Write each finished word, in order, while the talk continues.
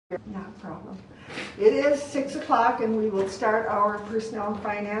Not a problem. It is 6 o'clock and we will start our Personnel and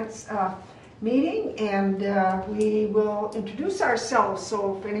Finance meeting, and we will introduce ourselves.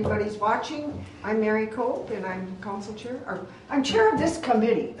 So if anybody's watching, I'm Mary Cope and I'm council chair, or I'm chair of this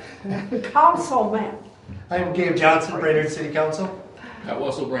committee, councilman. I'm Gabe Johnson, Brainerd City Council. Pat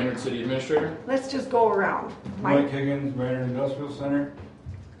Wessel, Brainerd City Administrator. Let's just go around. Mike Higgins, Brainerd Industrial Center.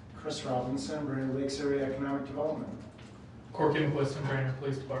 Chris Robinson, Brainerd Lakes Area Economic Development. Corky McQuiston, Brainerd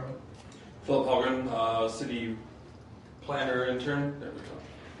Police Department. Philip Hogan, City Planner Intern. There we go.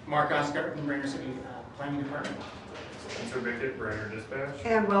 Mark Oscar from Brainerd City Planning Department. Spencer Bickett, Brainerd Dispatch.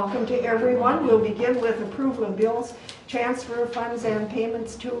 And welcome to everyone. We'll begin with approval of bills, transfer of funds, and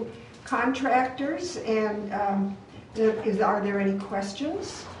payments to contractors. And are there any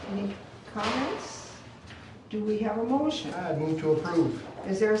questions? Any comments? Do we have a motion? I move to approve.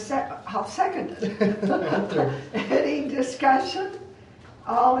 Is there a I'll second it. Any discussion?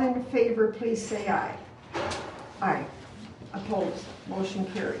 All in favor, please say aye. Aye. Opposed? Motion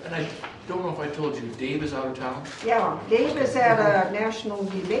carried. And I don't know if I told you, Dave is out of town. Yeah, Dave is at a national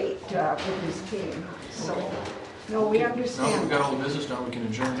debate with his team. So, no, we understand. Now that we've got all the business, now we can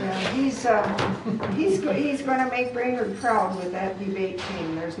adjourn. Yeah, he's going to make Brainerd proud with that debate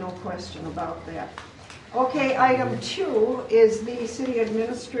team. There's no question about that. Okay, item 2 is the city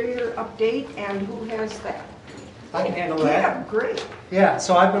administrator update, and who has that? I can handle that. Yeah, great. Yeah,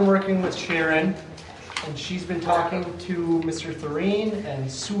 so I've been working with Sharon, and she's been talking to Mr. Thureen,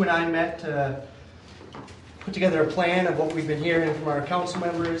 and Sue and I met to put together a plan of what we've been hearing from our council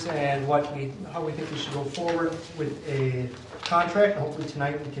members and how we think we should go forward with a contract. Hopefully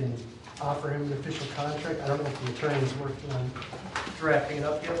tonight we can offer him an official contract. I don't know if the attorney is working on drafting it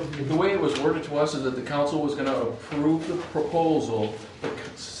up yet. The way it was worded to us is that the council was going to approve the proposal. The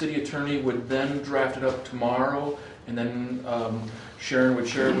city attorney would then draft it up tomorrow, and then Sharon would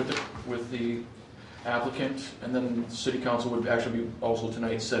share it with the applicant, and then the city council would actually be also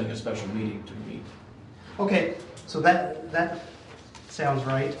tonight setting a special meeting to meet. Okay, so that sounds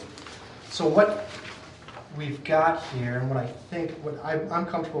right. So what we've got here, and what I'm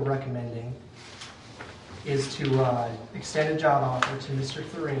comfortable recommending, is to extend a job offer to Mr.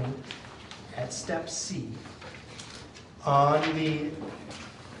 Thureen at step C on the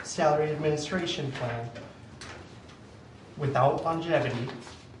salary administration plan without longevity.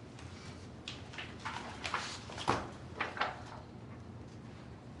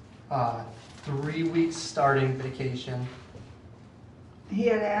 Uh, 3 weeks starting vacation. He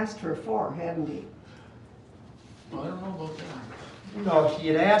had asked for 4, hadn't he? Well, I don't know about that. No, he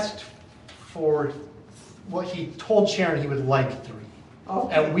had asked for what he told Sharon he would like 3.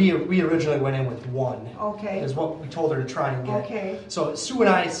 Okay. And we originally went in with 1. Okay. Is what we told her to try and get. Okay. So Sue and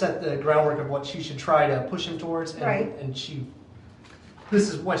I set the groundwork of what she should try to push him towards. And, right. And this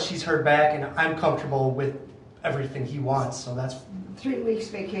is what she's heard back, and I'm comfortable with everything he wants. So that's 3 weeks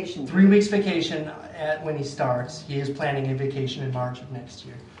vacation. 3 weeks vacation when he starts. He is planning a vacation in March of next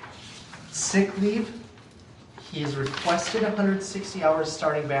year. Sick leave. He has requested 160 hours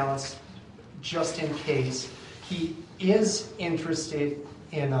starting balance just in case. He is interested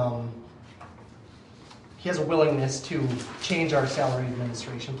in, he has a willingness to change our salary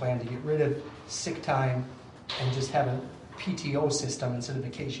administration plan to get rid of sick time and just have a PTO system instead of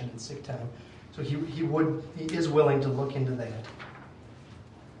vacation and sick time. So he is willing to look into that.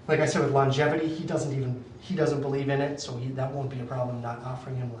 Like I said, with longevity, he doesn't believe in it, so that won't be a problem not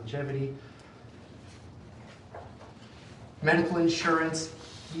offering him longevity. Medical insurance,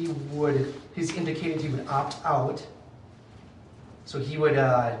 he's indicated he would opt out. So he would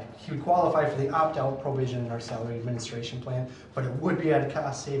qualify for the opt-out provision in our salary administration plan, but it would be at a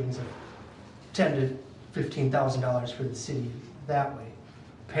cost savings of $10,000 to $15,000 for the city that way.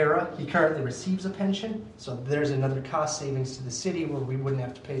 Para, he currently receives a pension, so there's another cost savings to the city where we wouldn't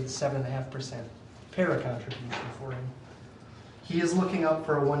have to pay the 7.5% para contribution for him. He is looking up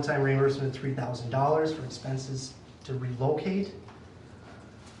for a one-time reimbursement of $3,000 for expenses to relocate.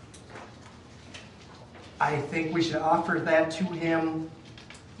 I think we should offer that to him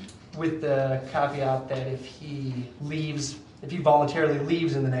with the caveat that if he voluntarily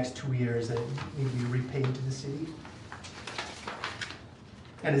leaves in the next 2 years, that it need to be repaid to the city.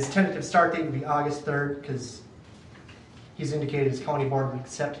 And his tentative start date would be August 3rd, because he's indicated his county board would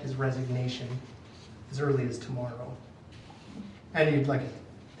accept his resignation as early as tomorrow. And he'd like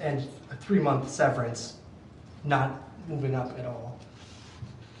a 3-month severance, not moving up at all.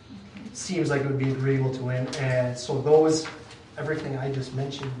 Seems like it would be agreeable to him. And so everything I just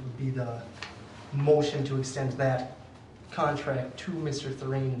mentioned would be the motion to extend that contract to Mr.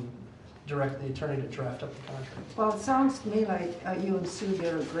 Thureen direct the attorney to draft up the contract. Well, it sounds to me like you and Sue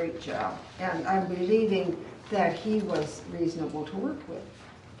did a great job, and I'm believing that he was reasonable to work with,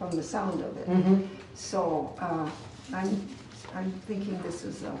 from the sound of it. So I'm thinking this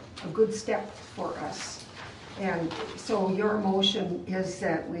is a good step for us. And so your motion is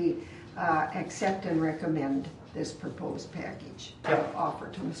that we accept and recommend this proposed package offer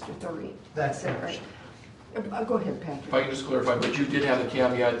to Mr. Thoreen. That's the right? motion. Go ahead, Patrick. If I can just clarify, but you did have the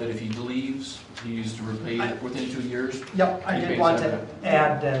caveat that if he leaves, he used to repay it within 2 years? Yep, I He did pays want that to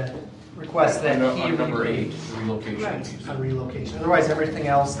add request that On he number repay 8, the relocation Right. fees. on relocation. Otherwise, everything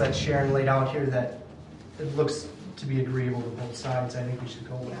else that Sharon laid out here that it looks to be agreeable to both sides, I think we should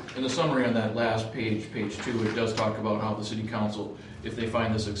go with. In the summary on that last page, page 2, it does talk about how the city council, if they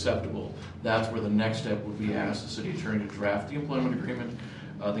find this acceptable, that's where the next step would be ask the city attorney to draft the employment agreement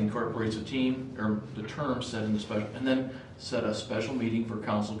that incorporates a team, or the terms set in the special, and then set a special meeting for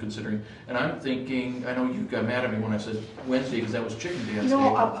council considering. And I'm thinking, I know you got mad at me when I said Wednesday, because that was chicken dance day.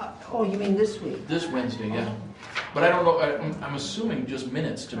 Oh, you mean this week? This Wednesday, yeah. But I don't know, I'm assuming just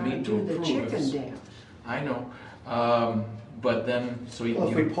minutes to meet to Do the approve. chicken dance. I know, but then, so Well,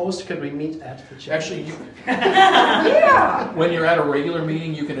 if we you, post, could we meet at the chicken? actually, you, Yeah. when you're at a regular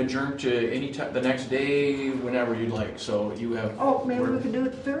meeting, you can adjourn to any time, the next day, whenever you'd like, so you have. Oh, maybe we could do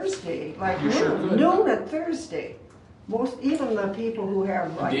it Thursday, like You sure could. noon at Thursday. Most, even the people who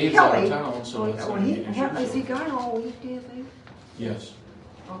have, like Dave's out of Kelly. town, so that's not an issue. Has he gone all week, do you think? Yes,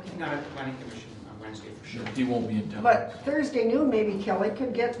 Okay. Not at the planning commission on Wednesday for sure. he won't be in town. But Thursday noon, maybe Kelly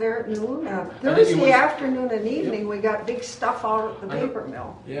could get there at noon. think he Thursday was- afternoon and evening, we got big stuff out at the I know. paper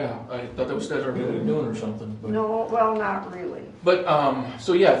mill. Yeah, I thought that was scheduled at noon or something, but. No, well, not really. But,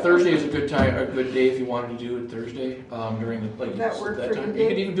 so yeah, Thursday is a good time, a good day if you wanted to do it Thursday, during the, like, That work for time. you, You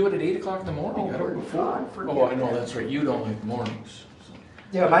could Dave? even do it at 8 o'clock in the morning, Oh, I don't know. God, forget Oh, I know, that. that's right, you don't like mornings. So.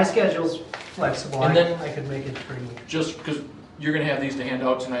 Yeah, my schedule's flexible. And then- I could make it pretty. Just because you're gonna have these to hand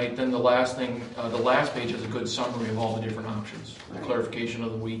out tonight, then the last thing, the last page has a good summary of all the different options. The Right. clarification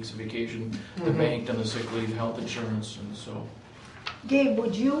of the weeks, vacation, the Mhm. banked and the sick leave, health insurance, and so. Gabe,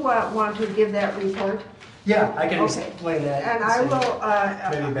 would you want to give that report? Yeah, I can Okay. explain that. And I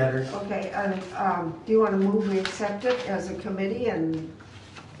will, Maybe better. okay, and do you want to move we accept it as a committee and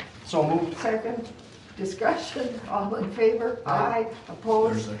So moved. second discussion? All in favor? Aye.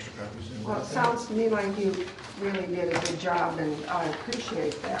 Opposed? There's extra copies in Well, it sounds to me like you really did a good job, and I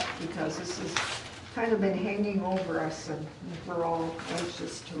appreciate that, because this has kind of been hanging over us, and we're all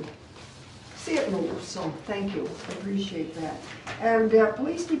anxious to see it move, so thank you, appreciate that. And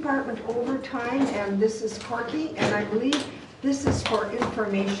police department overtime, and this is Corky, and I believe this is for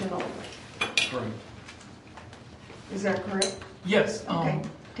informational. Right. Is that correct? Yes, Okay,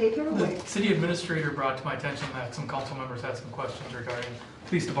 take it away. the city administrator brought to my attention that some council members had some questions regarding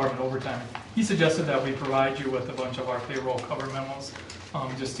police department overtime. He suggested that we provide you with a bunch of our payroll cover memos,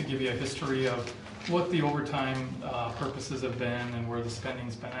 just to give you a history of what the overtime purposes have been and where the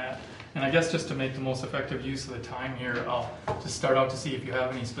spending's been at. And I guess just to make the most effective use of the time here, I'll just start out to see if you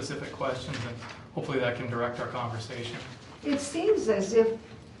have any specific questions, and hopefully that can direct our conversation. It seems as if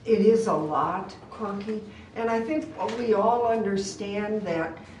it is a lot, Corky, and I think we all understand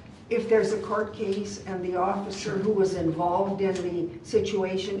that if there's a court case and the officer who was involved in the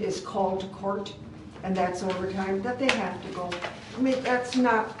situation is called to court, and that's overtime, that they have to go. I mean, that's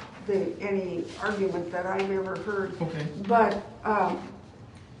not any argument that I've ever heard. Okay. But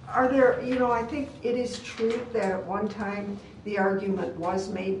are there, I think it is true that at one time the argument was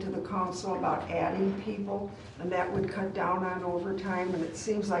made to the council about adding people, and that would cut down on overtime, and it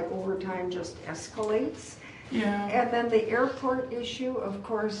seems like overtime just escalates. Yeah. And then the airport issue, of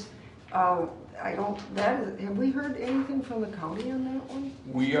course, have we heard anything from the county on that one?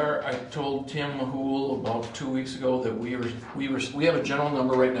 I told Tim Mahool about 2 weeks ago that we have a general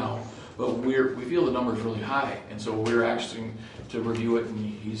number right now, but we feel the number is really high, and so we're asking to review it, and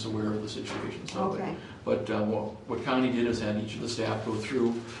he's aware of the situation. So, Okay. But what Connie did is had each of the staff go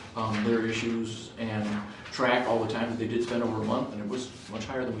through their issues and track all the time that they did spend over a month, and it was much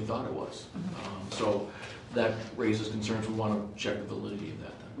higher than we thought it was. So that raises concerns. We want to check the validity of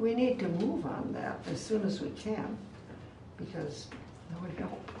that then. We need to move on that as soon as we can, because that would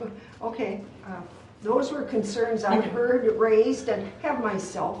help. Okay, those were concerns I've heard raised, and have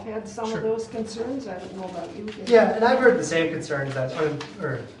myself had some Sure. of those concerns. I don't know about you. Dave. Yeah, and I've heard the same concerns that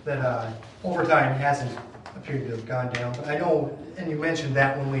overtime hasn't appeared to have gone down. But I know, and you mentioned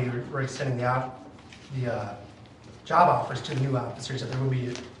that when we were extending the job offers to the new officers, that there will be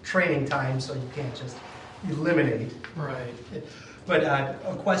a training time, so you can't just eliminate. Right. But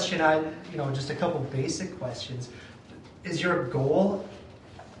a question just a couple basic questions. Is your goal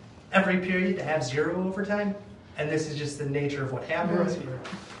every period to have 0 overtime, and this is just the nature of what happens. Right.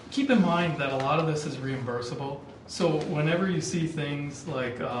 Keep in mind that a lot of this is reimbursable. So whenever you see things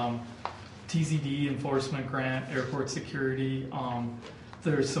like TZD enforcement grant, airport security,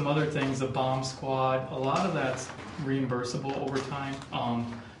 there's some other things, the bomb squad, a lot of that's reimbursable over time.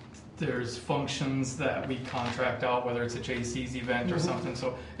 There's functions that we contract out, whether it's a JC's event or something,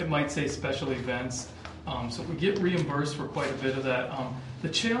 so it might say special events. So we get reimbursed for quite a bit of that. The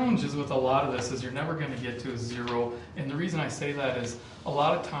challenge is with a lot of this is you're never going to get to a 0, and the reason I say that is a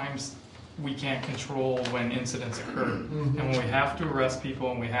lot of times we can't control when incidents occur. And when we have to arrest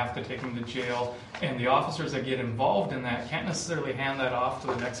people and we have to take them to jail, and the officers that get involved in that can't necessarily hand that off to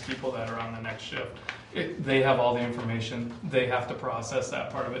the next people that are on the next shift. They have all the information, they have to process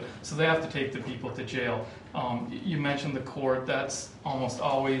that part of it, so they have to take the people to jail. You mentioned the court, that's almost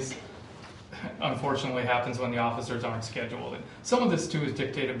always, unfortunately, happens when the officers aren't scheduled. And some of this too is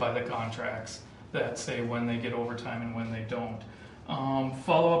dictated by the contracts that say when they get overtime and when they don't.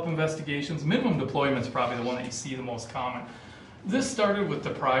 Follow-up investigations, minimum deployment is probably the one that you see the most common. This started with the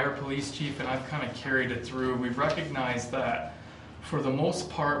prior police chief, and I've kind of carried it through. We've recognized that for the most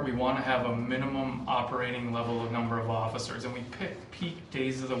part, we want to have a minimum operating level of number of officers, and we pick peak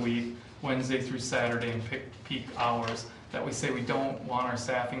days of the week, Wednesday through Saturday, and pick peak hours that we say we don't want our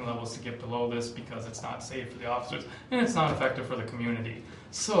staffing levels to get below this because it's not safe for the officers and it's not effective for the community.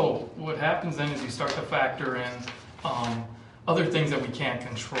 So what happens then is you start to factor in other things that we can't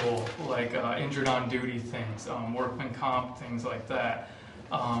control, like injured on duty things, workman comp, things like that.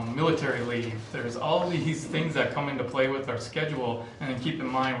 Military leave. There's all these things that come into play with our schedule, and then keep in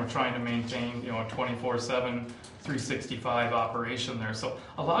mind we're trying to maintain, a 24/7, 365 operation there. So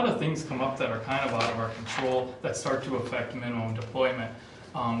a lot of things come up that are kind of out of our control that start to affect minimum deployment.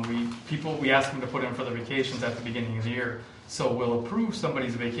 We ask them to put in for their vacations at the beginning of the year. So we'll approve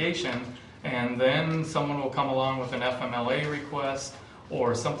somebody's vacation, and then someone will come along with an FMLA request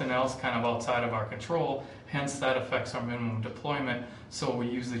or something else kind of outside of our control. Hence, that affects our minimum deployment. So we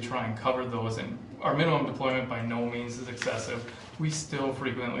usually try and cover those. And our minimum deployment by no means is excessive. We still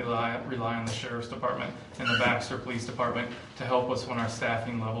frequently rely on the Sheriff's Department and the Baxter Police Department to help us when our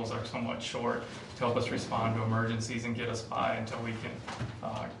staffing levels are somewhat short, to help us respond to emergencies and get us by until we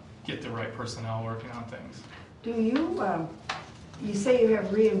can get the right personnel working on things. Do you say you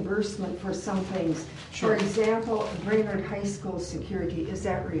have reimbursement for some things? Sure. For example, Brainerd High School security, is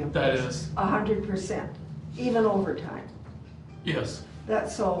that reimbursed? That is. 100%, even overtime? Yes.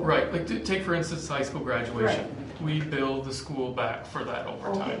 That's so. Right, like take for instance high school graduation. Right. We bill the school back for that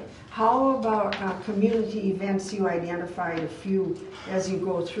overtime. Okay. How about community events? You identified a few as you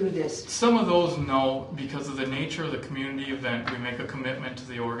go through this. Some of those, no, because of the nature of the community event, we make a commitment to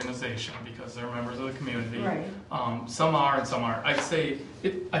the organization because they're members of the community. Right. Some are and some aren't.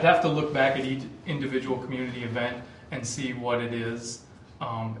 I'd have to look back at each individual community event and see what it is.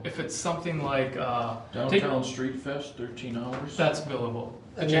 If it's something like Downtown Street Fest, 13 hours. that's billable.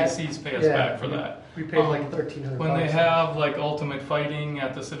 The And that- JCs pay us yeah, back for that. We paid like $1,300. When they have like Ultimate Fighting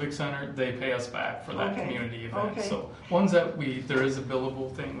at the Civic Center, they pay us back for that Okay. community event. Okay. So ones that there is a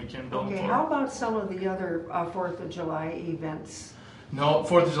billable thing we can bill Okay, for. how about some of the other 4th of July events? No,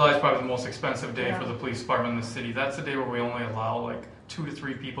 4th of July is probably the most expensive day Yeah. for the police department in the city. That's the day where we only allow like 2 to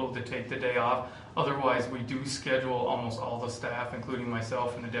 3 people to take the day off. Otherwise, we do schedule almost all the staff, including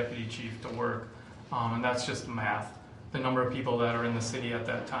myself and the deputy chief, to work. And that's just math. The number of people that are in the city at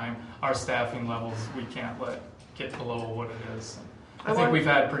that time, our staffing levels, we can't let get below what it is. I think we've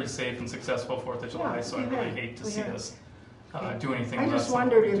had pretty safe and successful 4th of July, Yeah, so I we really have. hate to We see have. us do anything I less just than what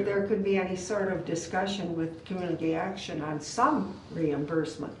wondered we if do. there could be any sort of discussion with community action on some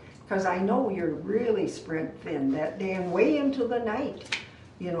reimbursement, because I know you're really spread thin that day and way into the night,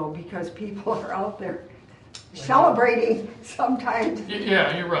 because people are out there celebrating sometimes.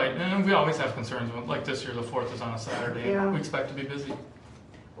 Yeah, you're right. And we always have concerns. Like this year, the 4th is on a Saturday. Yeah. We expect to be busy.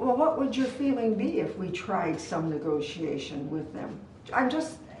 Well, what would your feeling be if we tried some negotiation with them? I'm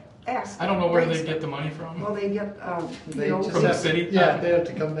just asking. I don't know where they get the money from. Well, they get, They just From the have- city? Yeah, they have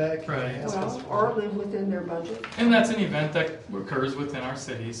to come back. Right. and ask us for or it. live within their budget. And that's an event that occurs within our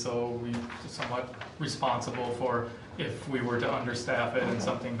city, so we're somewhat responsible for if we were to understaff it and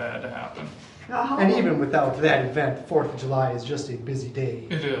something bad to happen. Now, how And even without that event, 4th of July is just a busy day.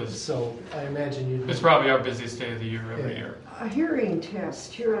 It is. So I imagine you'd. It's probably our busiest day of the year every Yeah. year. a hearing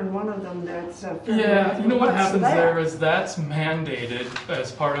test here on one of them that's Yeah, you know what What's happens that? there is that's mandated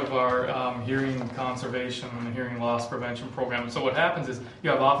as part of our hearing conservation and hearing loss prevention program. So what happens is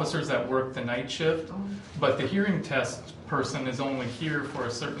you have officers that work the night shift, but the hearing test person is only here for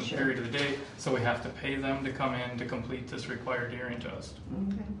a certain Sure. period of the day, so we have to pay them to come in to complete this required hearing test.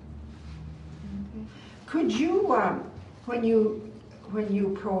 Okay. Could you, when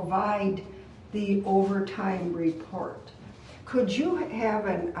you provide the overtime report, could you have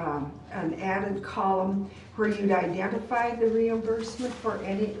an added column where you'd identify the reimbursement for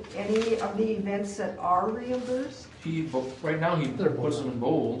any of the events that are reimbursed? Right now, he They're puts them in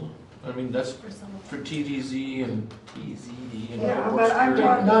bold. I mean, that's For some of for TDZ and TZD and Yeah, airport but I'm security.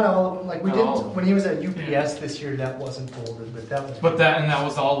 talking- Not all of them, like we Not all of didn't, them. when he was at UPS this year, that wasn't folded, but that was. But that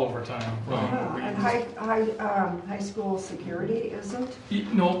was all overtime. And high school security isn't?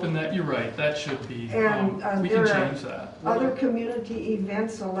 Nope, and that, you're right, that should be, And, we can there are change that. Other community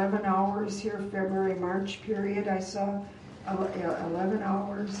events, 11 hours here, February, March period, I saw 11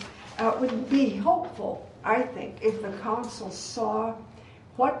 hours. Would be helpful, I think, if the council saw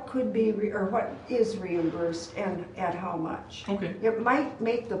what could be, or what is reimbursed and at how much. Okay. It might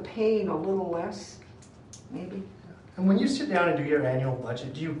make the pain a little less, maybe. And when you sit down and do your annual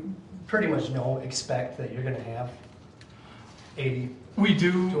budget, do you pretty much expect that you're gonna have 80? We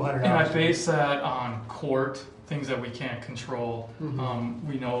do, 200 and I hours. base that on court, things that we can't control. Mhm.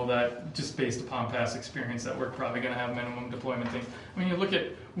 We know that just based upon past experience that we're probably gonna have minimum deployment things. I mean, you look at,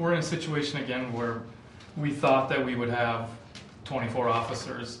 we're in a situation again where we thought that we would have 24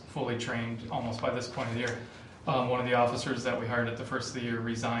 officers fully trained almost by this point of the year. One of the officers that we hired at the first of the year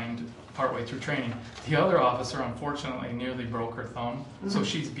resigned partway through training. The other officer unfortunately nearly broke her thumb, so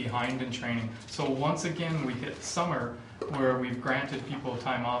she's behind in training. So once again, we hit summer where we've granted people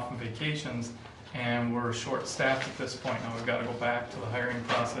time off and vacations, and we're short-staffed at this point. Now we've got to go back to the hiring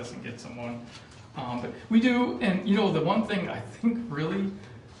process and get someone. But we do, and the one thing I think really,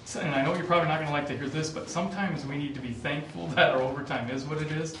 and I know you're probably not going to like to hear this, but sometimes we need to be thankful that our overtime is what it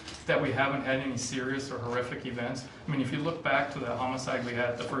is, that we haven't had any serious or horrific events. I mean, if you look back to the homicide we had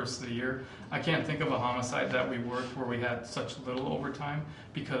at the first of the year, I can't think of a homicide that we worked where we had such little overtime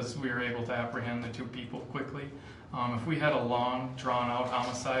because we were able to apprehend the 2 people quickly. If we had a long, drawn-out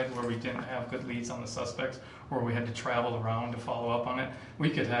homicide where we didn't have good leads on the suspects, or we had to travel around to follow up on it, we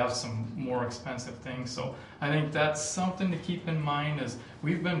could have some more expensive things. So I think that's something to keep in mind, is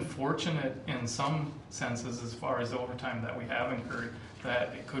we've been fortunate in some senses as far as the overtime that we have incurred,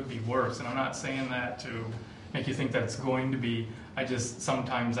 that it could be worse. And I'm not saying that to make you think that it's going to be.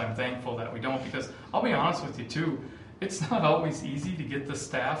 Sometimes I'm thankful that we don't, because I'll be honest with you too, it's not always easy to get the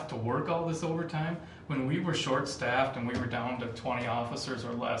staff to work all this overtime. When we were short-staffed and we were down to 20 officers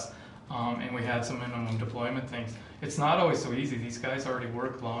or less, and we had some minimum deployment things, it's not always so easy. These guys already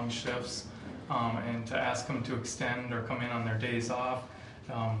work long shifts, and to ask them to extend or come in on their days off,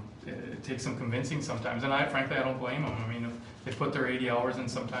 it takes some convincing sometimes. And frankly, I don't blame them. I mean, if they put their 80 hours in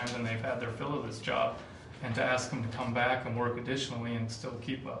sometimes and they've had their fill of this job, and to ask them to come back and work additionally and still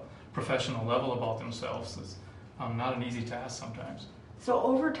keep a professional level about themselves is not an easy task sometimes. So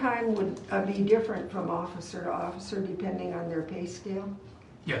overtime would be different from officer to officer depending on their pay scale?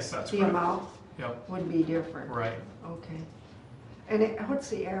 Yes, that's The correct. amount Yep, would be different? right. Okay. And what's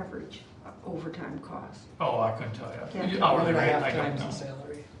the average overtime cost? Oh, I couldn't tell Can't you. tell. Hourly 1.5 rate, I don't times know. the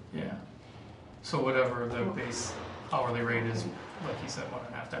salary. Yeah. So whatever the base hourly rate is, like you said,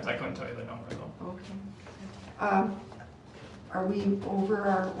 1.5 times. I couldn't tell you the number though. Okay. Are we over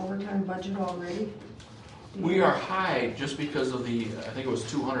our overtime budget already? We are high just because of I think it was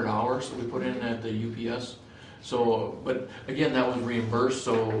 200 hours that we put in at the UPS. So, but again, that was reimbursed,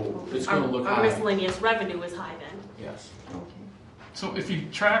 so it's going to look Our high. miscellaneous revenue is high then. Yes. Okay. So if you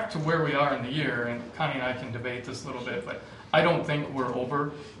track to where we are in the year, and Connie and I can debate this a little bit, but I don't think we're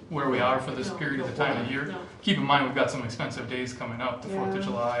over where we are for this No. period of the time of year. No. Keep in mind, we've got some expensive days coming up, the 4th Yeah. of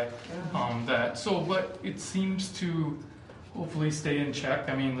July, Yeah. but it seems to hopefully stay in check.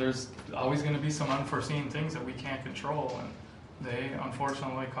 I mean, there's always going to be some unforeseen things that we can't control, and they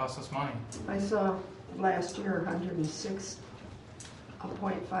unfortunately cost us money. I saw last year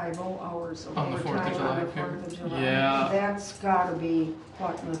 106.50 hours of On the 4th of overtime July, on the 4th of July. yeah. That's gotta be,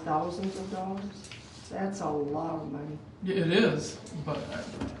 what, in the thousands of dollars? That's a lot of money. Yeah, it is, but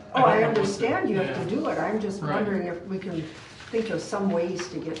Oh, don't I know what understand you have yeah. to do it. I'm just Right. wondering if we can think of some ways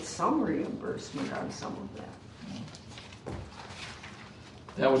to get some reimbursement on some of that.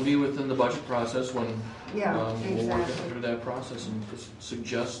 That would be within the budget process when Yeah, we'll work exactly. through that process and just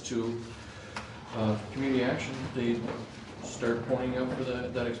suggest to community action, they start pointing up for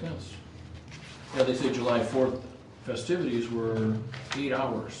that expense. Yeah, they say July 4th festivities were 8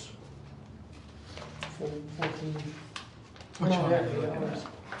 hours. 14. Which Oh, one yeah, are you looking hours. at?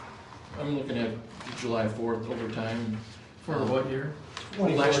 I'm looking at July 4th overtime. For what year?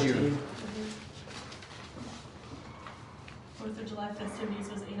 Last year. 2014. 4th of July festivities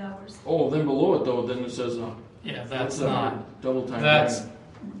was 8 hours. Oh, then below it though, then it says Yeah, what's that's that? not. Double time. That's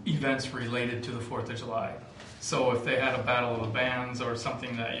events related to the 4th of July. So if they had a battle of the bands or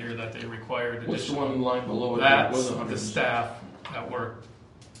something that year that they required What's the additional, one line below it? that's Was the 100. staff that worked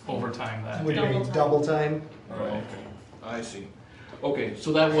overtime that Would day. it be double time? Oh, okay, I see. Okay,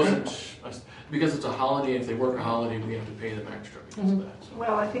 so that wasn't, because it's a holiday, if they work a holiday, we have to pay them extra because of that. so.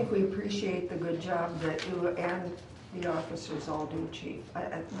 Well, I think we appreciate the good job that you and the officers all do, Chief.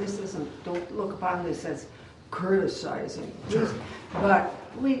 This isn't, don't look upon this as criticizing, please. But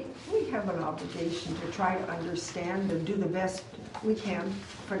we have an obligation to try to understand and do the best we can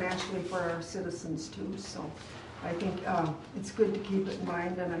financially for our citizens too. So I think it's good to keep it in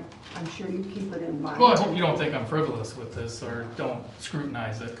mind, and I'm sure you keep it in mind. Well, I hope you don't think I'm frivolous with this or don't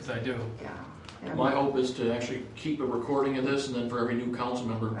scrutinize it, because I do. Yeah. And My hope is to actually keep a recording of this, and then for every new council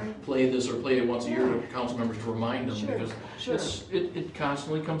member, Right. play this or play it once a year to council members to remind them, Sure, because sure. it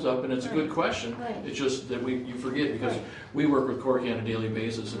constantly comes up, and it's a good Right. question. Right. It's just that you forget, because Right. we work with Corky on a daily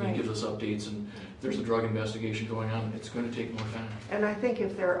basis, and Right. he gives us updates, and if there's a drug investigation going on, it's gonna take more time. And I think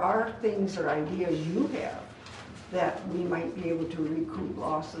if there are things or ideas you have that we might be able to recoup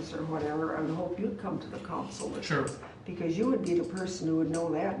losses or whatever, I would hope you'd come to the council with Sure. it, because you would be the person who would know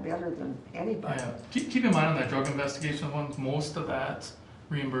that better than anybody. Yeah. Keep in mind on that drug investigation one, most of that's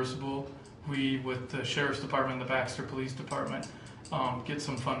reimbursable. We, with the Sheriff's Department and the Baxter Police Department, get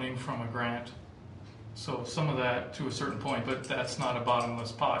some funding from a grant. So some of that to a certain point, but that's not a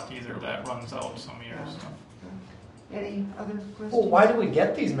bottomless pot either. That runs out some years. So. Any other questions? Well, why do we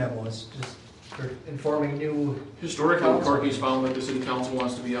get these memos? Just for informing new. Historically, Council. Corky's found that the city council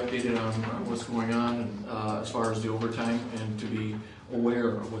wants to be updated on what's going on, and as far as the overtime, and to be aware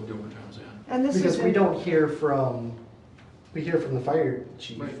of what the overtime is at. And this Because is we don't hear from, we hear from the fire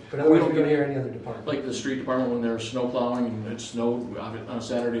chief, Right. but We otherwise don't we don't get- hear any other department. Like the street department, when there's snow plowing and it snowed on a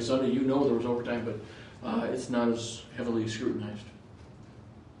Saturday, Sunday, you know there was overtime, but it's not as heavily scrutinized.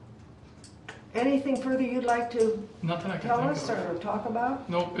 anything further you'd like to Nothing I can tell think us of. or talk about?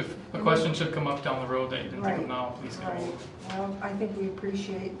 Nope. If a question should come up down the road that you didn't think Right. of now, please come. Right. Well, I think we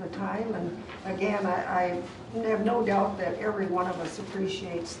appreciate the time, and again, I have no doubt that every one of us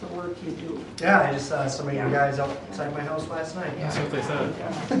appreciates the work you do. Yeah, I just saw some of you Yeah. guys outside my house last night. That's what they said.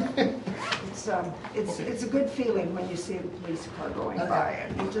 It's a good feeling when you see the police car going by,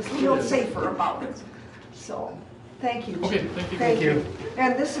 and you just feel safer about it. So, thank you. Okay, Chief. thank you. Thank you.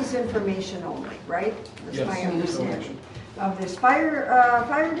 And this is information only, right? That's Yes. my understanding of this fire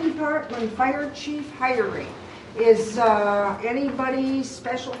department, fire chief hiring. Is anybody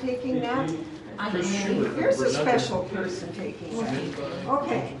special taking that? Chris Schubert Here's a represented- special person taking that. Submitted by-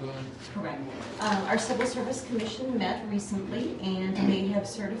 Okay. Correct. Our Civil Service Commission met recently, and they have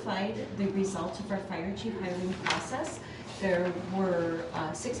certified the results of our fire chief hiring process. There were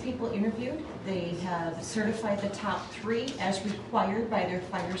 6 people interviewed. They have certified the top 3 as required by their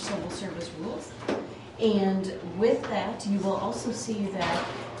fire civil service rules. And with that, you will also see that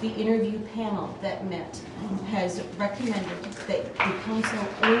the interview panel that met has recommended that the council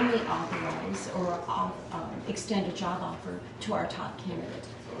only authorize or extend a job offer to our top candidate.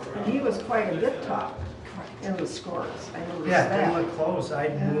 And he was quite a bit top Correct. in the scores. I noticed Yeah, it didn't that. look close.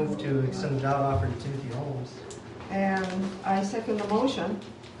 I'd Yeah. move to extend the job offer to Timothy Holmes. And I second the motion.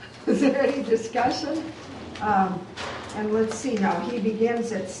 Is there any discussion? And let's see now, he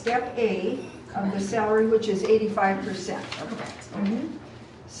begins at step A of the salary, which is 85%. Correct.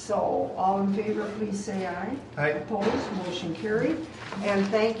 So, all in favor, please say aye. Aye. Opposed, motion carried. And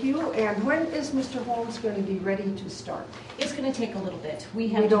thank you. And when is Mr. Holmes going to be ready to start? It's going to take a little bit. We We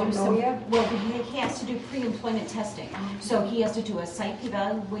have to don't do know some. yet? Well, he has to do pre-employment testing. So he has to do a psych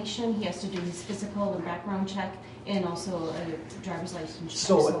evaluation, he has to do his physical and background check, and also a driver's license check.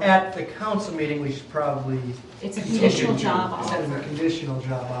 So at the council meeting, we should probably It's a conditional job send him a offer. conditional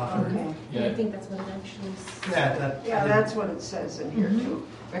job offer. Okay. And I think that's what it actually says. Yeah, Yeah, that's what it says in here too.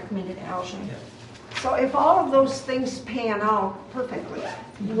 Recommended action. Yeah. So if all of those things pan out perfectly,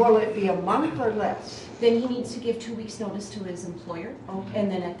 will it be a month or less? Then he needs to give 2 weeks' notice to his employer, Okay. and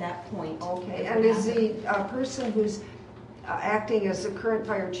then at that point. Okay, and is the person who's acting as the current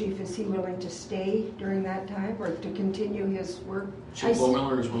fire chief, is he willing to stay during that time or to continue his work? Chief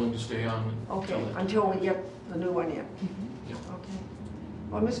Miller is willing to stay on. Okay, until then. until we get the new one in. Yeah. Okay.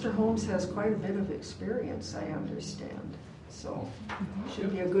 Well, Mr. Holmes has quite a bit of experience, I understand, so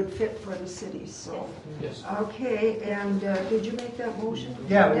should be a good fit for the city, so. Yes. Okay, and did you make that motion?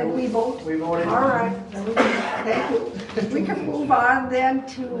 Yeah, Did we vote? We voted. All right, then thank you. We can move on then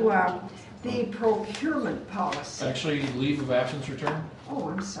to the procurement policy. Actually, leave of absence return, Oh,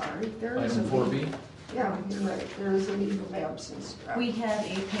 I'm sorry, there is a. item 4B. Yeah, you're right, there is a leave of absence. We have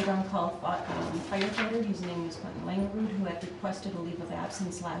a paid-on-call firefighter, his name is Quentin Langerud, who had requested a leave of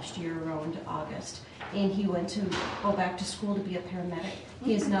absence last year around August. And he went to go back to school to be a paramedic.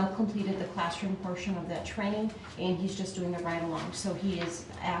 He has now completed the classroom portion of that training, and he's just doing the ride-along. So he is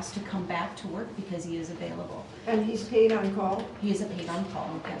asked to come back to work because he is available. And he's paid on call? He is a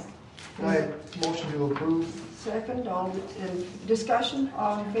paid-on-call, yes. Motion to approve. Second, all in discussion,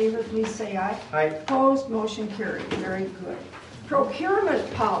 all in favor, please say aye. Aye. Opposed, motion carried, very good.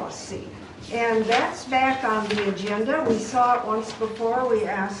 Procurement policy, and that's back on the agenda. We saw it once before, we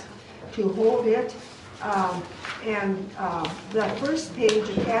asked to hold it. The first page,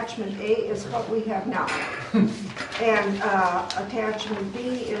 attachment A, is what we have now. And attachment B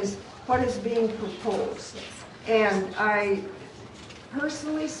is what is being proposed. And I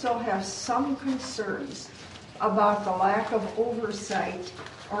personally still have some concerns about the lack of oversight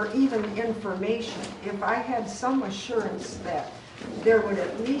or even information. If I had some assurance that there would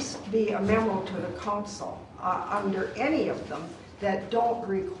at least be a memo to the council under any of them that don't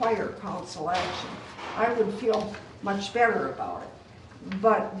require council action, I would feel much better about it.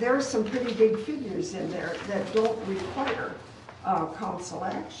 But there's some pretty big figures in there that don't require council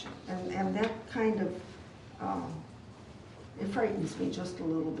action. And that kind of, it frightens me just a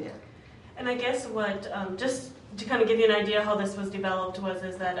little bit. And I guess what, just to kind of give you an idea how this was developed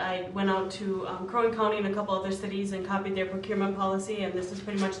is that I went out to Crow Wing County and a couple other cities and copied their procurement policy, and this is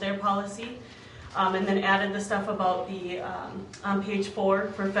pretty much their policy. And then added the stuff about the, on page 4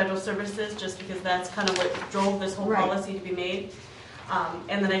 for federal services, just because that's kind of what drove this whole policy to be made.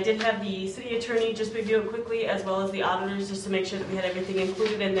 And then I did have the city attorney just review it quickly, as well as the auditors, just to make sure that we had everything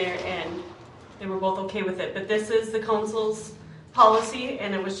included in there, and they were both okay with it. But this is the council's policy,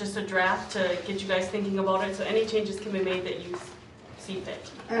 and it was just a draft to get you guys thinking about it, so any changes can be made that you see fit.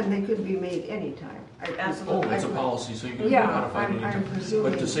 And they could be made anytime. Absolutely. Oh, it's a policy, so you can Yeah, modify it I'm anytime.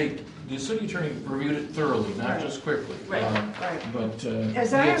 presuming. But to say, the city attorney reviewed it thoroughly, not Right. just quickly. Right. Right. But we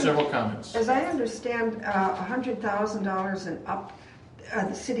As I had am- several comments. As I understand, $100,000 and up,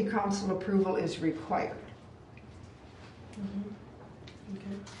 the city council approval is required.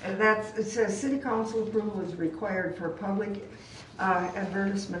 And that's, it says city council approval is required for public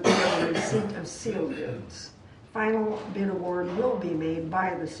advertisement for the receipt of sealed bids. Final bid award will be made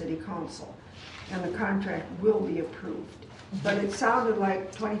by the city council, and the contract will be approved. But it sounded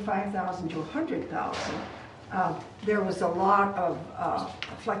like 25,000 to 100,000. There was a lot of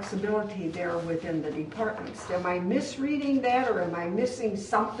flexibility there within the departments. Am I misreading that, or am I missing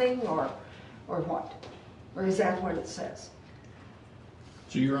something, or what? Or is that what it says?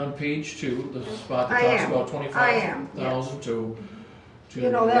 So you're on page 2, the spot I that talks am. about I am, 25,000 to You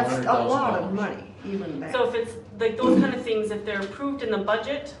know, that's a $100,000. lot of money, even that. So if it's like those kind of things, if they're approved in the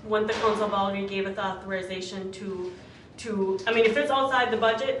budget, when the council already gave us authorization to, I mean, if it's outside the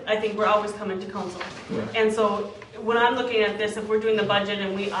budget, I think we're always coming to council. Correct. And so when I'm looking at this, if we're doing the budget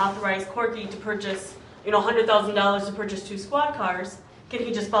and we authorize Corky to purchase, $100,000 to purchase 2 squad cars, can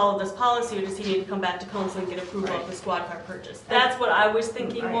he just follow this policy, or does he need to come back to council and get approval of the squad car purchase? That's what I was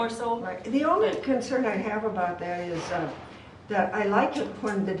thinking more so. Right. The only concern I have about that is that I like it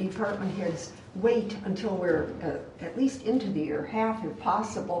when the department heads wait until we're at least into the year, half if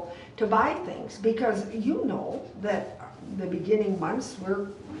possible, to buy things, because you know that the beginning months we're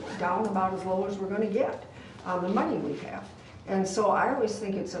down about as low as we're going to get on the money we have. And so I always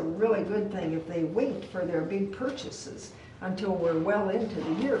think it's a really good thing if they wait for their big purchases until we're well into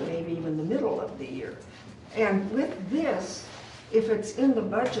the year, maybe even the middle of the year. And with this, if it's in the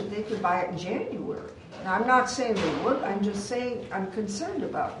budget, they could buy it in January. Now, I'm not saying they would, I'm just saying I'm concerned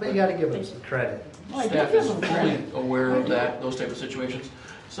about But it. you gotta give them some credit. Well, I do Staff give is them fully credit. aware I of do. that, those type of situations.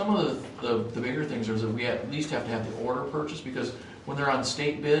 Some of the bigger things is that we at least have to have the order purchase, because when they're on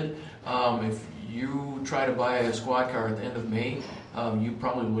state bid, if you try to buy a squad car at the end of May, you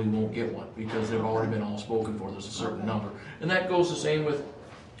probably won't get one, because they've already been all spoken for, there's a certain number. And that goes the same with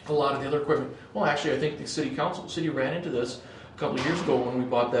a lot of the other equipment. Well, actually, I think the city ran into this a couple of years ago when we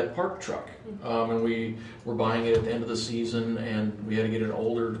bought that park truck. And we were buying it at the end of the season, and we had to get an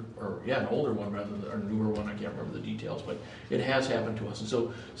older one rather than a newer one. I can't remember the details, but it has happened to us. And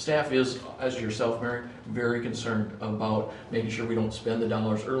so staff is, as yourself, Mary, very concerned about making sure we don't spend the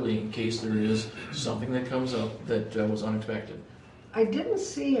dollars early in case there is something that comes up that was unexpected. I didn't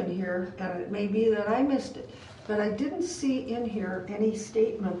see in here, and it may be that I missed it, but I didn't see in here any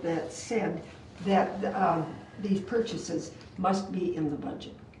statement that said that these purchases must be in the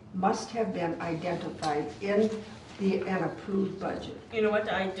budget, must have been identified in an approved budget. You know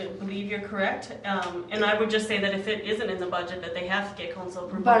what, I do believe you're correct, and I would just say that if it isn't in the budget, that they have to get council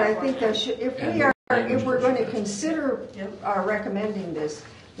approval. But I think that should, if we are If we're going to consider Yep. recommending this,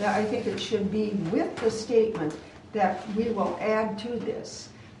 that I think it should be with the statement that we will add to this,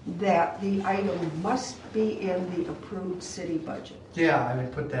 that the item must be in the approved city budget. Yeah, I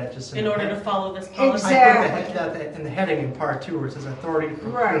would put that just In the order head- to follow this policy. Exactly. I put that in the heading in part 2 where it says authority to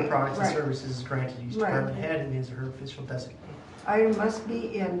procure Right, products and right. services is granted to each Right. department head and his or her official designee. Item must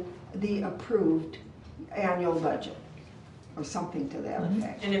be in the approved annual budget, or something to that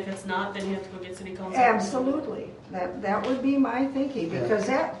effect. And if it's not, then you have to go get city council. Absolutely. That would be my thinking, because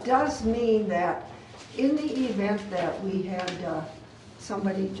that does mean that in the event that we had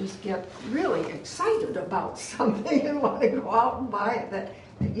somebody just get really excited about something and want to go out and buy it, that,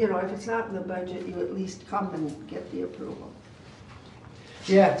 you know, if it's not in the budget, you at least come and get the approval.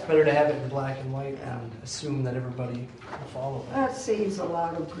 Yeah, it's better to have it in black and white and assume that everybody will follow it. That saves a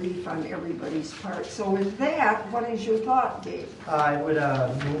lot of grief on everybody's part. So with that, what is your thought, Dave? I would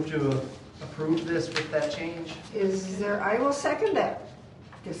move to approve this with that change. Is there, I will second that.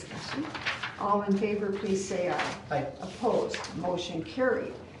 Discussion. All in favor, please say aye. Aye. Opposed, motion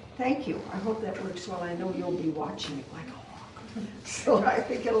carried. Thank you. I hope that works well. I know you'll be watching it like a hawk. So I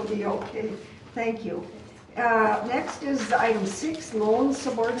think it'll be okay. Thank you. Next is item 6, loan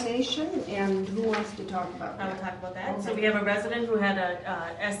subordination, and who wants to talk about I will that? talk about that. So Okay. we have a resident who had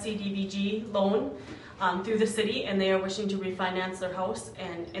a SCDBG loan through the city, and they are wishing to refinance their house.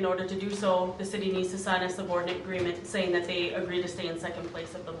 And in order to do so, the city needs to sign a subordinate agreement saying that they agree to stay in second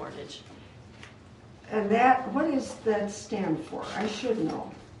place of the mortgage. And that, what does that stand for? I should know.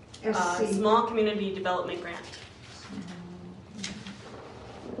 SC. Small Community Development Grant.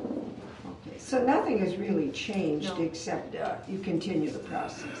 Okay, so nothing has really changed No. except you continue the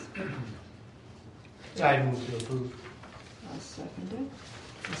process. I move to approve. I'll second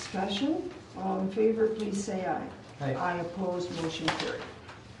it. Discussion, all in favor, please say aye. Aye. Aye opposed, motion carried.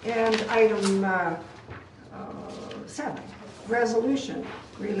 And item 7, resolution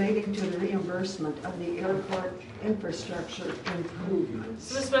relating to the reimbursement of the airport infrastructure improvements.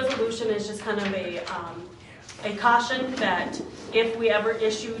 So this resolution is just kind of a caution that if we ever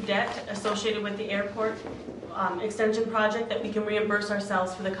issue debt associated with the airport extension project, that we can reimburse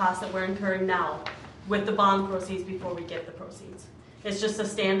ourselves for the costs that we're incurring now with the bond proceeds before we get the proceeds. It's just a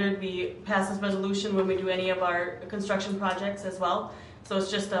standard. We pass this resolution when we do any of our construction projects as well. So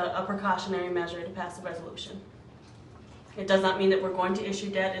it's just a precautionary measure to pass the resolution. It does not mean that we're going to issue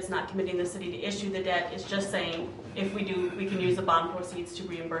debt. It's not committing the city to issue the debt. It's just saying if we do, we can use the bond proceeds to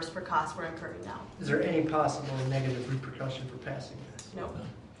reimburse for costs we're incurring now. Is there any possible negative repercussion for passing this? No.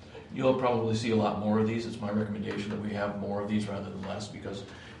 You'll probably see a lot more of these. It's my recommendation that we have more of these rather than less, because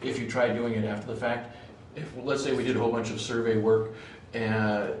if you try doing it after the fact, if, let's say we did a whole bunch of survey work,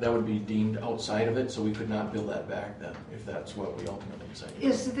 and that would be deemed outside of it, so we could not bill that back then, if that's what we ultimately decide.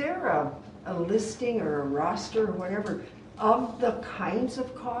 Is there a listing or a roster or whatever of the kinds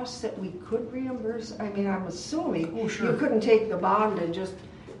of costs that we could reimburse? I mean, I'm assuming Oh, sure. you couldn't take the bond and just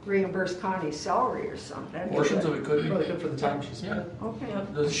reimburse Connie's salary or something. Portions of it could Really be. good for the time she spent. Okay.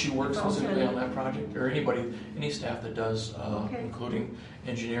 Yep. She works specifically on that project, or anybody, any staff that does, Okay. including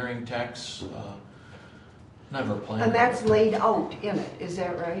engineering, techs, never planned. And that's laid out in it, is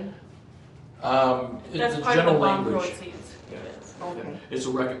that right? That's The part of the general bond language. proceeds. Okay.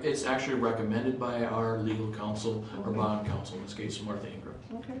 It's actually recommended by our legal counsel, or Okay. bond counsel, in this case, Martha Ingram.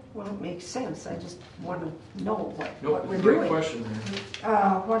 Okay, well, it makes sense. I just want to know what Nope, we're great doing. question there.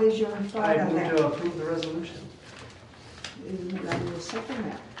 What is your thought I on move that? to approve the resolution. I will second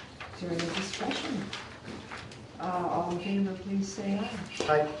that. Is there any discussion? All in favor, please say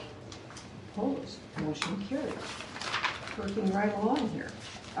aye. Aye. Opposed, motion carried. Working right along here.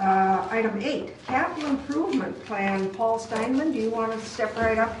 Item 8, capital improvement plan. Paul Steinman, do you want to step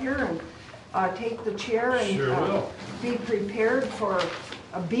right up here and take the chair and Sure will. be prepared for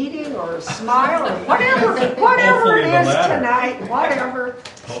a beating or a smile or whatever it Hopefully the is latter. tonight, whatever.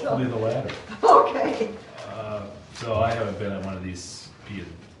 Hopefully the latter. Okay. So I haven't been at one of these P and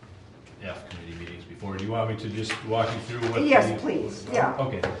F committee meetings before. Do you want me to just walk you through what? Yes, please. Yeah.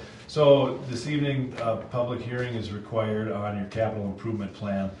 Okay. So this evening, a public hearing is required on your capital improvement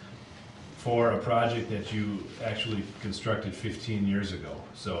plan for a project that you actually constructed 15 years ago.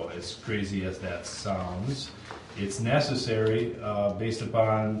 So as crazy as that sounds, it's necessary based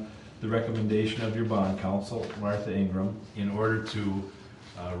upon the recommendation of your bond counsel, Martha Ingram, in order to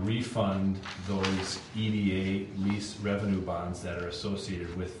refund those EDA lease revenue bonds that are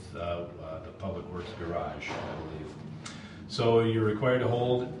associated with the Public Works Garage, I believe. So you're required to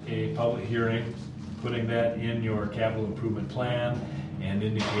hold a public hearing, putting that in your capital improvement plan and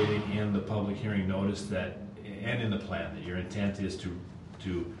indicating in the public hearing notice that, and in the plan, that your intent is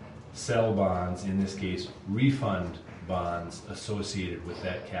to sell bonds, in this case, refund bonds associated with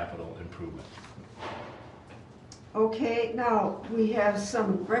that capital improvement. Okay, now, we have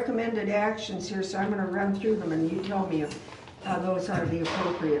some recommended actions here, so I'm gonna run through them and you tell me if those are the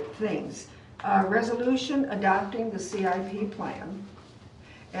appropriate things. Resolution adopting the CIP plan.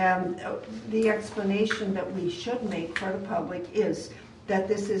 And the explanation that we should make for the public is that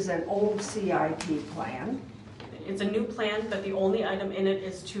this is an old CIP plan. It's a new plan, but the only item in it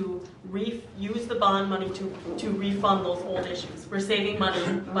is to use the bond money to refund those old issues. We're saving money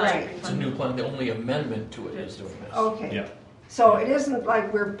by Right. It's a refunding. new plan, the only amendment to it is doing this. Okay. Yeah. So it isn't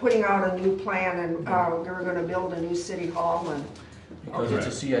like we're putting out a new plan and we're gonna build a new city hall and, Because it's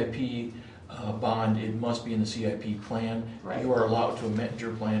a CIP bond, it must be in the CIP plan. Right. You are allowed to amend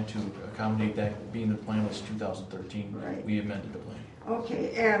your plan to accommodate that, being the plan was 2013. Right. We amended the plan.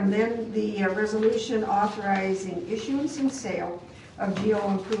 okay. And then the resolution authorizing issuance and sale of geo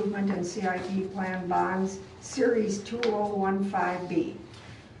improvement and CIP plan bonds, series 2015B.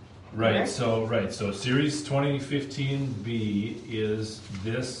 Right, Correct? so Series 2015B is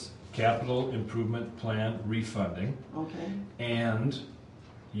this capital improvement plan refunding, Okay, and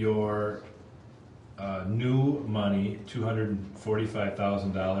your new money,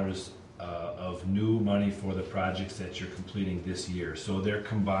 $245,000 of new money for the projects that you're completing this year. So they're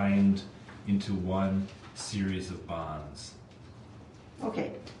combined into one series of bonds.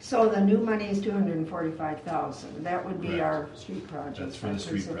 okay. So the new money is 245,000. That would be Correct. our street project. That's for the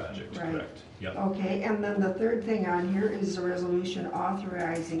street project, Right. correct? Yep. Okay, and then the third thing on here is a resolution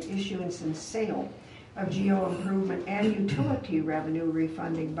authorizing issuance and sale of geo improvement and utility revenue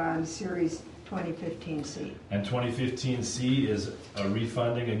refunding bonds, series 2015C. And 2015C is a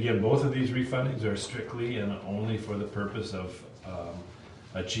refunding. Again, both of these refundings are strictly and only for the purpose of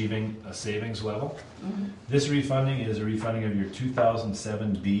achieving a savings level. This refunding is a refunding of your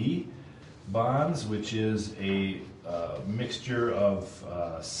 2007B bonds, which is a mixture of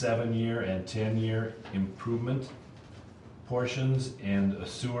 7-year and 10-year improvement portions, and a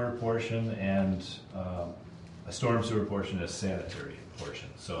sewer portion, and a storm sewer portion as sanitary portion.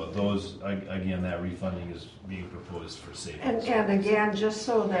 So those, again, that refunding is being proposed for savings. And again, just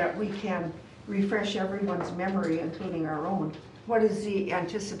so that we can refresh everyone's memory, including our own, what is the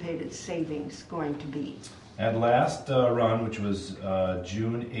anticipated savings going to be? At last run, which was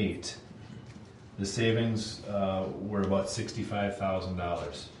June 8, the savings were about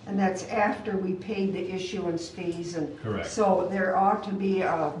 $65,000. And that's after we paid the issuance fees and. Correct. So there ought to be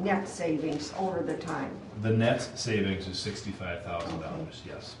a net savings over the time. The net savings is $65,000,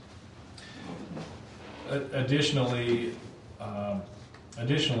 yes. Additionally,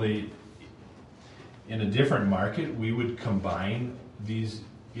 in a different market, we would combine these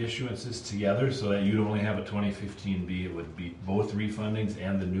issuances together so that you'd only have a 2015B. It would be both refundings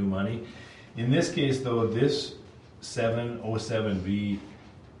and the new money. In this case, though, this 707B,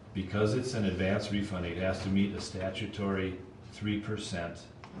 because it's an advance refunding, it has to meet a statutory 3%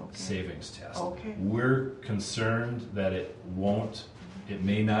 savings test. Okay. We're concerned that it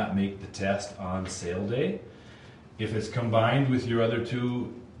may not make the test on sale day. If it's combined with your other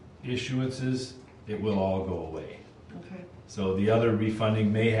two issuances, it will all go away. Okay. So the other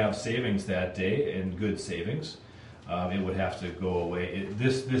refunding may have savings that day, and good savings. It would have to go away.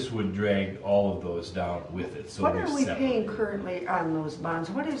 This would drag all of those down with it. So What they're are we separate. paying currently on those bonds?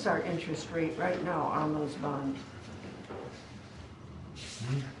 What is our interest rate right now on those bonds?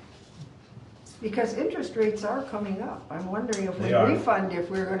 Because interest rates are coming up. I'm wondering if we They are. refund, if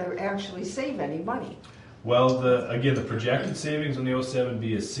we're gonna actually save any money. Well, the projected savings on the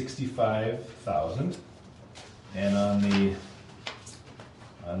 07B is $65,000, and on the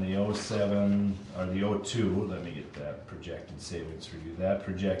 07 or the 02, let me get that projected savings for you. That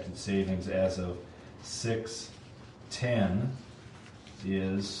projected savings as of 6/10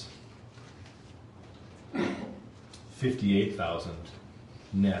 is $58,000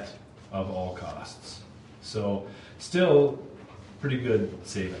 net of all costs. So still pretty good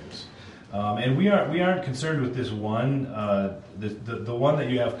savings. And we aren't concerned with this one. The one that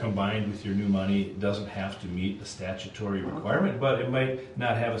you have combined with your new money doesn't have to meet a statutory requirement, but it might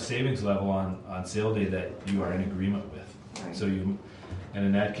not have a savings level on sale day that you are in agreement with. Right. So and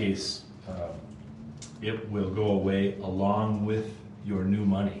in that case, it will go away along with your new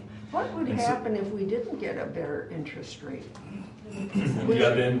money. What would And so- happen if we didn't get a better interest rate? Yeah,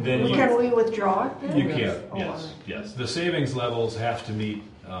 then you Can we withdraw it then? You can, Oh, yes, all right. yes. The savings levels have to meet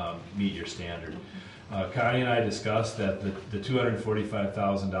your standard. Connie and I discussed that the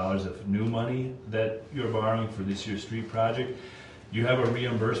 $245,000 of new money that you're borrowing for this year's street project, you have a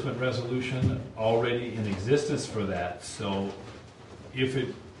reimbursement resolution already in existence for that. So if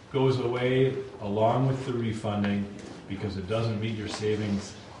it goes away along with the refunding because it doesn't meet your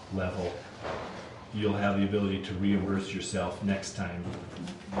savings level. You'll have the ability to reimburse yourself next time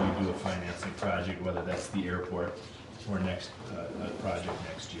you do a financing project, whether that's the airport or next project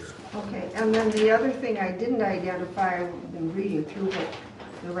next year. Okay, and then the other thing I didn't identify, I've been reading through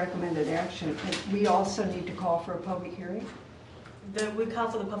the recommended action, we also need to call for a public hearing? We call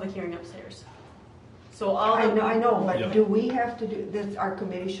for the public hearing upstairs. So all I that know, but Yep. do we have to do, that? Our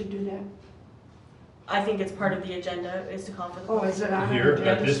committee should do that? I think it's part of the agenda is to call for the Oh, public is it hearing. on our Here,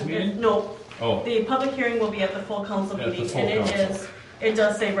 agenda? at this meeting? No, Oh, the public hearing will be at the full council At the meeting, full and council. it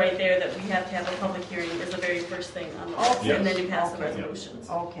does say right there that we have to have a public hearing is the very first thing on the list, Okay. and then you pass the Okay. resolutions.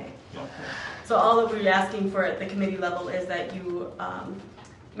 Okay, Yep. okay. So all that we're asking for at the committee level is that you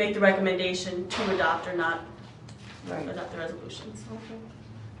make the recommendation to adopt or not Right. adopt the resolutions. Okay.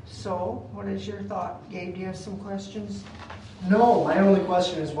 So, what is your thought? Gabe, do you have some questions? No, my only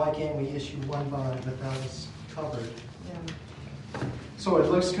question is why can't we issue one bond, but that was covered. Yeah. So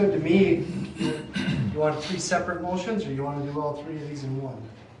it looks good to me. You want 3 separate motions, or you want to do all 3 of these in one?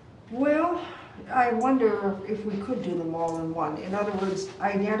 Well, I wonder if we could do them all in one. In other words,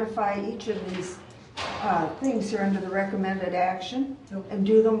 identify each of these things here under the recommended action and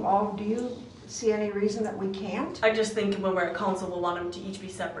do them all. Do you see any reason that we can't? I just think when we're at council, we'll want them to each be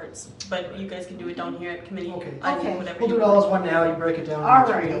separate, but you guys can do it down here at committee. Okay. I Okay. think whatever We'll you do it all as one now, you break it down All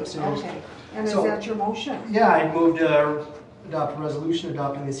into 3 right, upstairs. okay. And is So- that your motion? Yeah, I moved to adopt a resolution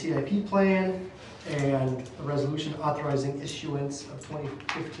adopting the CIP plan and a resolution authorizing issuance of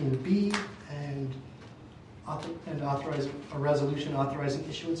 2015B and authorize a resolution authorizing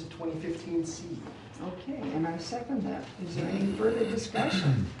issuance of 2015C. Okay, and I second that. Is there any further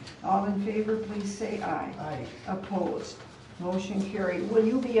discussion? All in favor, please say aye. Aye. Opposed? Motion carried. Will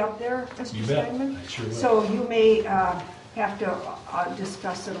you be up there, Mr. You bet. Steinman? I sure will. So you may have to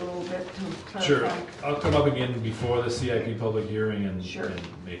discuss it a little bit to Sure. clarify. I'll come up again before the CIP public hearing and Sure.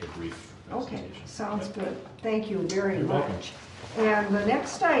 make a brief Okay, presentation. sounds Yep. good. Thank you very You're welcome. much. And the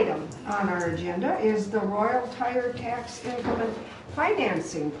next item on our agenda is the Royal Tire Tax Increment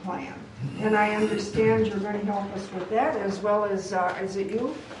Financing Plan. And I understand you're going to help us with that, as well as, is it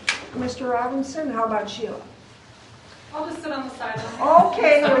you, Mr. Robinson? How about Sheila? I'll just sit on the side.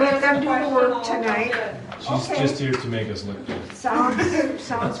 Okay, we'll let them do the work tonight. She's Okay. just here to make us look good. Sounds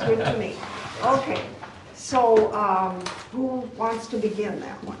good to me. Okay, so who wants to begin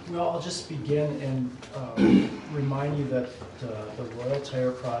that one? Well, I'll just begin and remind you that the Royal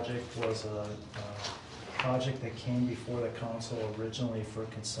Tire project was a project that came before the council originally for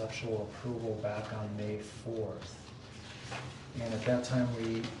conceptual approval back on May 4th. And at that time,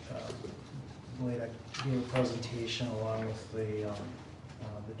 we gave a presentation along with the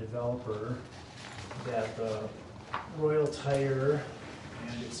developer that the Royal Tire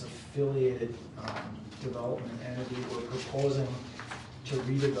and its affiliated development entity were proposing to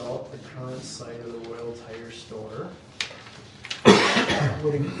redevelop the current site of the Royal Tire store.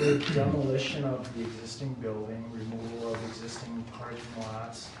 Would include demolition of the existing building, removal of existing parking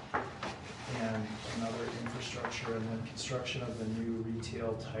lots, and other infrastructure, and then construction of the new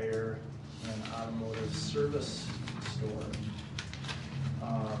retail tire and automotive service store.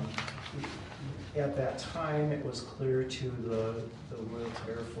 At that time, it was clear to the Royal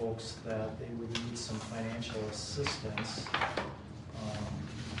Tire folks that they would need some financial assistance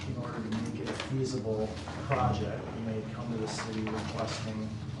in order to make it a feasible project. And they'd come to the city requesting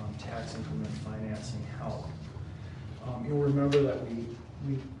tax increment financing help. You'll remember that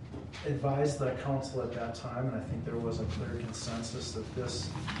we advised the council at that time, and I think there was a clear consensus that this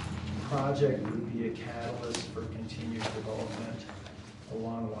project would be a catalyst for continued development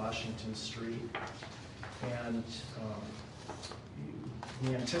along Washington Street. And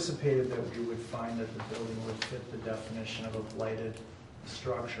we anticipated that we would find that the building would fit the definition of a blighted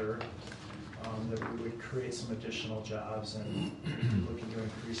structure, that we would create some additional jobs and looking to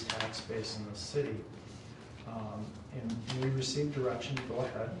increase tax base in the city. And we received direction to go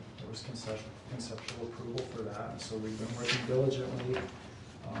ahead. There was conceptual approval for that. So we've been working diligently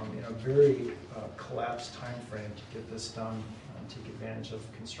in a very collapsed time frame to get this done and take advantage of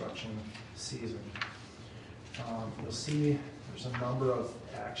construction season. You'll see there's a number of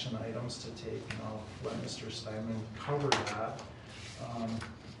action items to take, and I'll let Mr. Steinman cover that.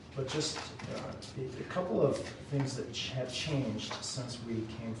 But just a couple of things that have changed since we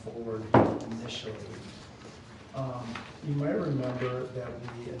came forward initially. You might remember that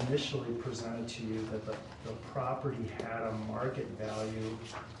we initially presented to you that the property had a market value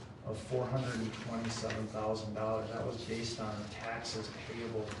of $427,000. That was based on taxes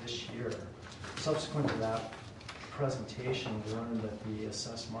payable this year. Subsequent to that presentation, we learned that the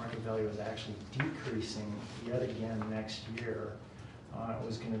assessed market value is actually decreasing yet again next year.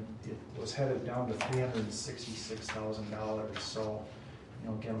 It was headed down to $366,000. So,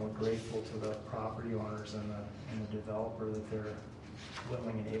 again, we're grateful to the property owners and the developer that they're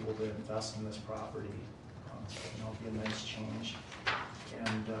willing and able to invest in this property. It'll be a nice change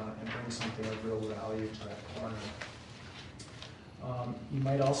and bring something of real value to that corner. You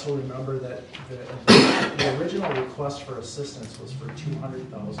might also remember that the original request for assistance was for $200,000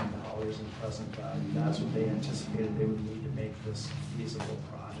 in present value. That's what they anticipated they would need to make this feasible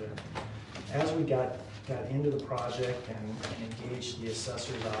project. As we got into the project and engaged the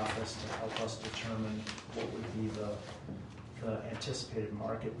assessor's office to help us determine what would be the anticipated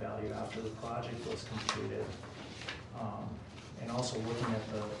market value after the project was completed, and also looking at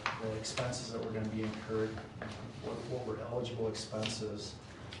the expenses that were going to be incurred, what were eligible expenses.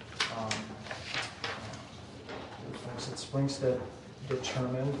 The folks at Springstead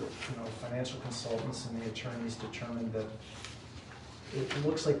determined, financial consultants and the attorneys determined that it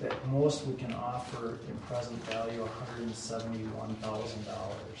looks like that most we can offer in present value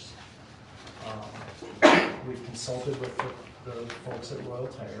 $171,000. We've consulted with the folks at Royal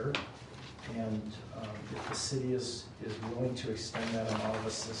Tire, and if the city is willing to extend that amount of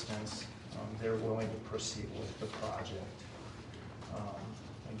assistance, they're willing to proceed with the project.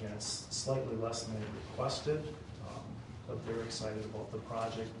 Again, it's slightly less than they requested, but they're excited about the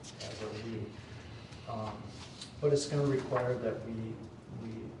project, as are we. But it's going to require that we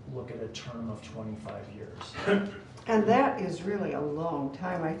look at a term of 25 years. And that is really a long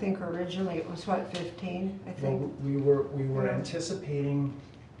time. I think originally it was, 15, I think? Well, we were anticipating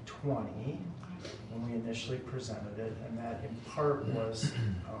 20 when we initially presented it, and that in part was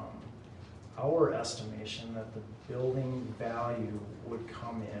our estimation that the building value would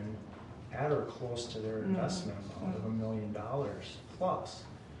come in at or close to their investment amount of $1 million plus.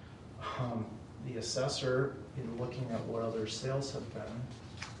 The assessor, in looking at what other sales have been,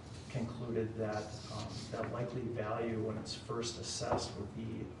 concluded that that likely value when it's first assessed would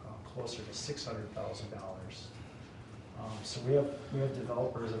be closer to $600,000. So we have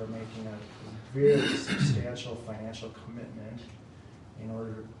developers that are making a very substantial financial commitment in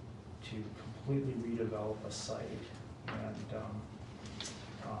order to completely redevelop a site.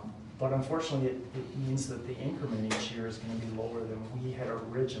 But unfortunately, it means that the increment each year is going to be lower than we had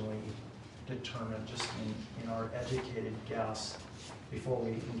originally determined, just in our educated guess before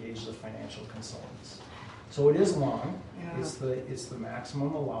we engage the financial consultants. So it is long. Yeah. It's the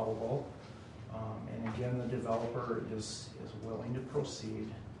maximum allowable. And again, the developer is willing to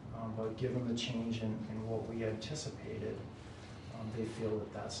proceed, but given the change in what we anticipated, they feel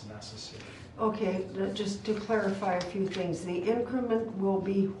that that's necessary. Okay, just to clarify a few things, the increment will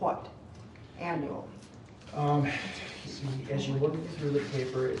be what? Annual? As you look through the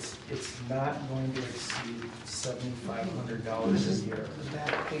paper, it's not going to exceed $7,500 a year. The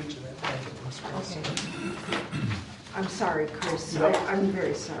back page of that packet was okay. I'm sorry, Chris. Yep. I'm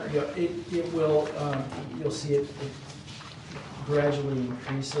very sorry. Yeah, it will. You'll see it gradually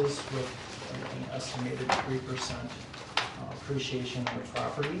increases with an estimated 3% appreciation of the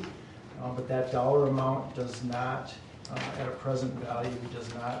property, but that dollar amount does not, at a present value,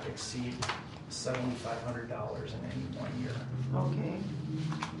 does not exceed $7,500 in any 1 year. Okay.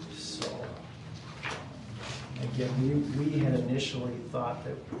 So, again, we had initially thought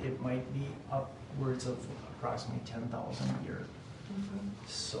that it might be upwards of approximately $10,000 a year. Mm-hmm.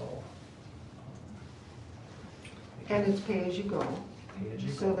 So. And it's pay as you go. Pay as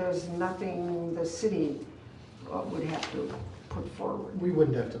you so go. There's nothing the city would have to put forward. We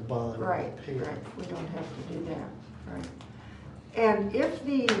wouldn't have to bond. Right, right. We don't have to do that. Right. And if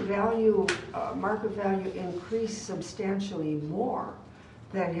the value, market value increased substantially more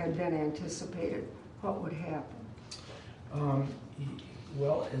than had been anticipated, what would happen?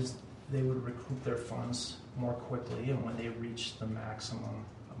 Well, is they would recoup their funds more quickly, and when they reach the maximum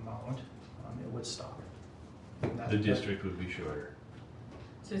amount, it would stop. The district would be shorter.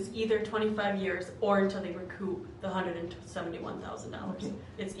 So it's either 25 years or until they recoup the $171,000. Okay.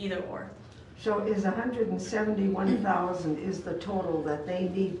 It's either or. So is 171,000 is the total that they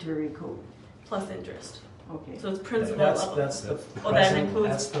need to recoup? Plus interest. Okay. So it's principal. That's that present, includes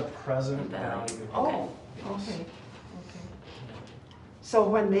that's the present value. Oh, okay. So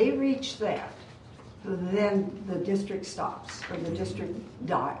when they reach that, then the district stops, or the district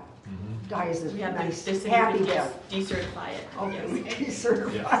dies. Dies a we have nice, to happy death. Decertify it. Okay, Yes. we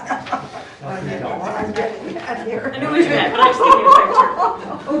decertify. I know what I'm getting at here. I know what you're at, but I just gave you a picture.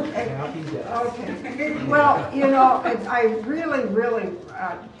 Okay. Happy death. Okay. Well, I really, really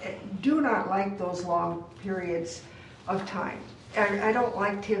do not like those long periods of time. And I don't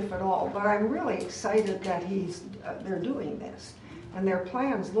like TIF at all, but I'm really excited that they're doing this. And their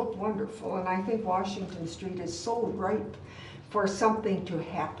plans look wonderful, and I think Washington Street is so ripe for something to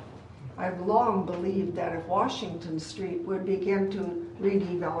happen. I've long believed that if Washington Street would begin to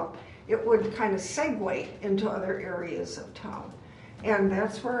redevelop, it would kind of segue into other areas of town. And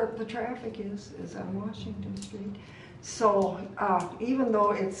that's where the traffic is on Washington Street. So even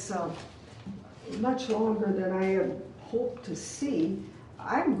though it's much longer than I had hoped to see,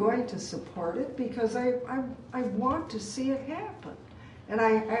 I'm going to support it because I want to see it happen. And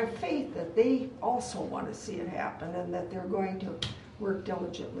I have faith that they also want to see it happen and that they're going to work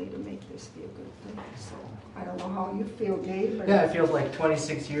diligently to make this be a good thing. So I don't know how you feel, Dave. But Yeah, it feels like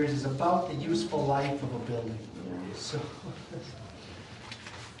 26 years is about the useful life of a building. Yeah. So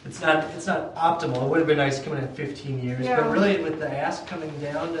it's not optimal. It would have been nice coming at 15 years, Yeah. but really with the ask coming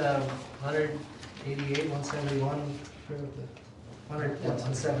down to 188, 171, for the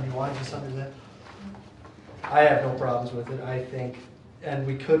 171, just under that. I have no problems with it. I think, and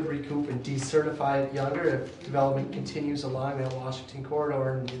we could recoup and decertify it younger if development continues along that Washington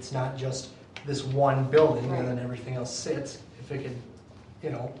corridor, and it's not just this one building Right. and then everything else sits. If it could,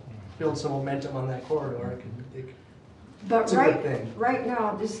 build some momentum on that corridor, it could But It's a good thing. right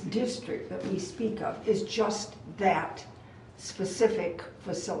now, this district that we speak of is just that specific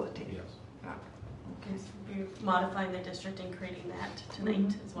facility. Yes. Yeah. Okay. We're modifying the district and creating that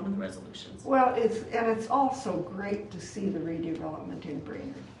tonight is one of the resolutions. Well, it's also great to see the redevelopment in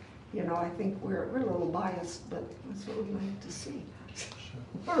Brainerd. I think we're a little biased, but that's what we like to see.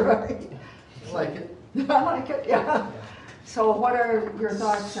 Right. I like it. I like it, yeah. So what are your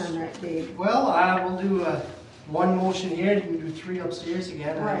thoughts on that, Dave? Well, we'll do one motion here. You can do three upstairs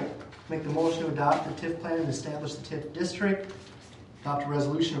again. Right. Make the motion to adopt the TIF plan and establish the TIF district. Adopt a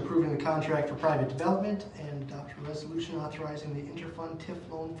resolution approving the contract for private development, and adopt a resolution authorizing the interfund TIF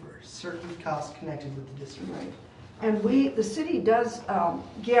loan for certain costs connected with the district. Right. And the city does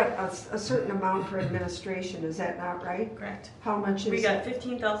get a certain amount for administration, is that not right? Correct. How much is We it? got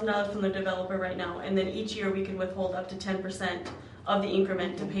 $15,000 from the developer right now, and then each year we can withhold up to 10% of the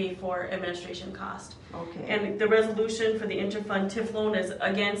increment to pay for administration cost. Okay. And the resolution for the interfund TIF loan is,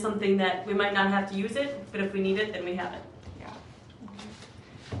 again, something that we might not have to use it, but if we need it, then we have it. Yeah.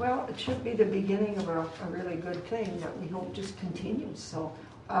 Okay. Well, it should be the beginning of a really good thing that we hope just continues. So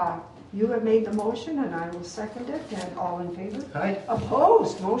you have made the motion and I will second it, and all in favor? Aye.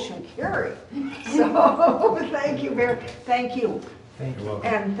 Opposed, motion carried. So thank you, thank you. Thank You're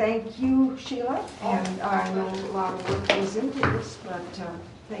welcome. And thank you, Sheila. And I know a lot of work goes into this, but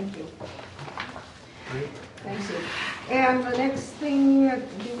thank you. Great. Thank you. And the next thing,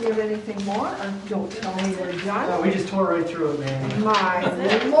 do we have anything more? Or don't tell me we're No, done? we just tore right through it, man.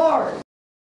 My Lord.